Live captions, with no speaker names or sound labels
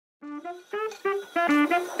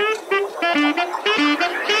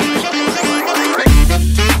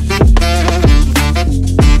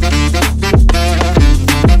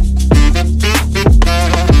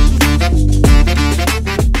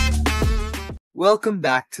Welcome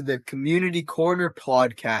back to the Community Corner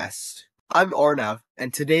podcast. I'm Arnav,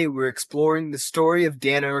 and today we're exploring the story of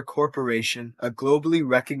Danaher Corporation, a globally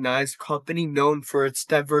recognized company known for its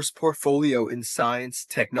diverse portfolio in science,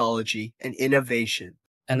 technology, and innovation.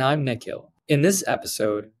 And I'm Nikhil. In this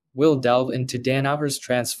episode, we'll delve into Danaher's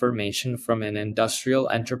transformation from an industrial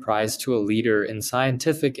enterprise to a leader in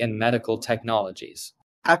scientific and medical technologies.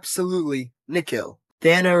 Absolutely, Nikhil.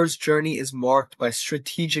 Danaher's journey is marked by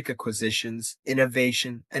strategic acquisitions,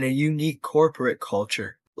 innovation, and a unique corporate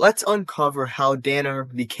culture. Let's uncover how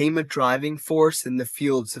Danaher became a driving force in the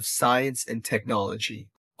fields of science and technology.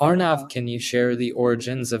 Arnav, can you share the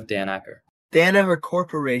origins of Danaher? Danaher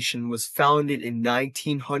Corporation was founded in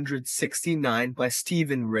 1969 by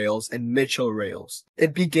Stephen Rales and Mitchell Rales.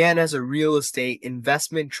 It began as a real estate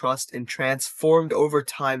investment trust and transformed over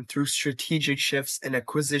time through strategic shifts and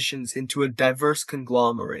acquisitions into a diverse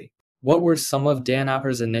conglomerate. What were some of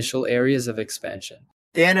Danaher's initial areas of expansion?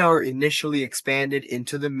 Danaher initially expanded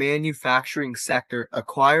into the manufacturing sector,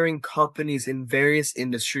 acquiring companies in various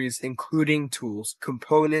industries including tools,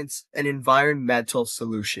 components, and environmental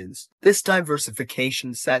solutions. This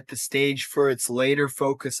diversification set the stage for its later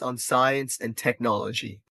focus on science and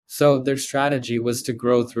technology. So their strategy was to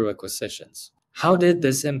grow through acquisitions. How did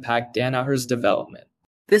this impact Danaher's development?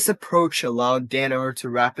 This approach allowed Danaher to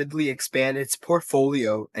rapidly expand its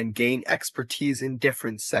portfolio and gain expertise in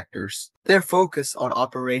different sectors. Their focus on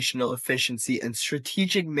operational efficiency and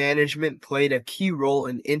strategic management played a key role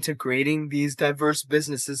in integrating these diverse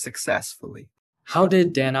businesses successfully. How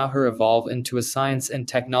did Danaher evolve into a science and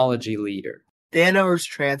technology leader? Danaher's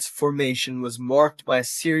transformation was marked by a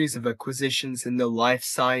series of acquisitions in the life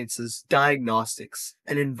sciences, diagnostics,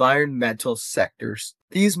 and environmental sectors.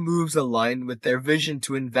 These moves aligned with their vision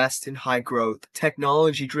to invest in high-growth,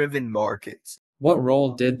 technology-driven markets. What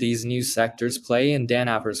role did these new sectors play in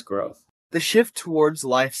Danaher's growth? The shift towards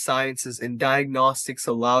life sciences and diagnostics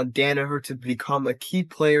allowed Danaher to become a key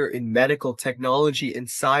player in medical technology and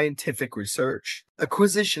scientific research.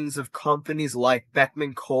 Acquisitions of companies like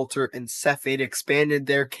Beckman Coulter and Cepheid expanded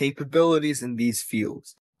their capabilities in these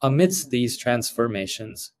fields. Amidst these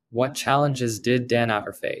transformations, what challenges did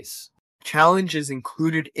Danaher face? Challenges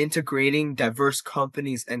included integrating diverse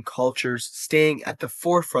companies and cultures, staying at the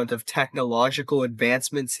forefront of technological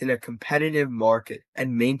advancements in a competitive market,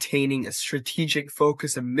 and maintaining a strategic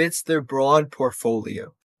focus amidst their broad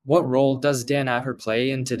portfolio. What role does Danaher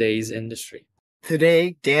play in today's industry?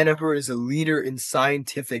 Today, Danaher is a leader in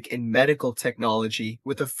scientific and medical technology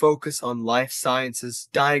with a focus on life sciences,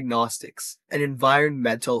 diagnostics, and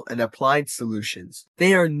environmental and applied solutions.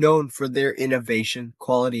 They are known for their innovation,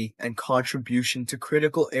 quality, and contribution to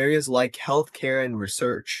critical areas like healthcare and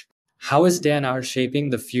research. How is Danaher shaping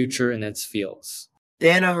the future in its fields?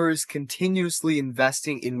 Danaher is continuously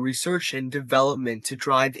investing in research and development to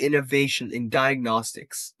drive innovation in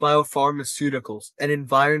diagnostics, biopharmaceuticals, and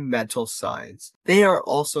environmental science. They are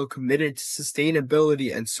also committed to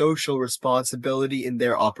sustainability and social responsibility in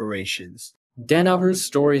their operations. Danaher's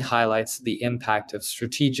story highlights the impact of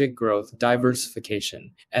strategic growth,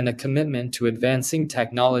 diversification, and a commitment to advancing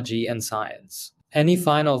technology and science. Any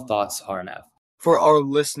final thoughts, Arnav? For our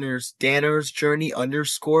listeners, Danaher's journey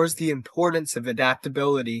underscores the importance of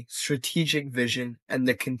adaptability, strategic vision, and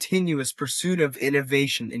the continuous pursuit of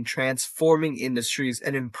innovation in transforming industries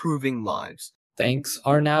and improving lives. Thanks,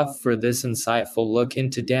 Arnav, for this insightful look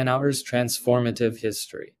into Danaher's transformative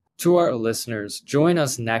history. To our listeners, join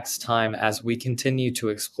us next time as we continue to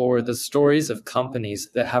explore the stories of companies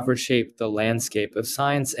that have reshaped the landscape of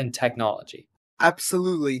science and technology.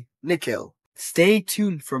 Absolutely, Nikhil. Stay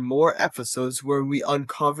tuned for more episodes where we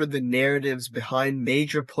uncover the narratives behind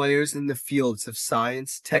major players in the fields of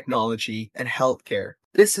science, technology, and healthcare.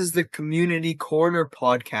 This is the Community Corner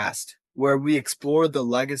podcast, where we explore the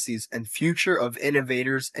legacies and future of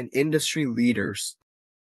innovators and industry leaders.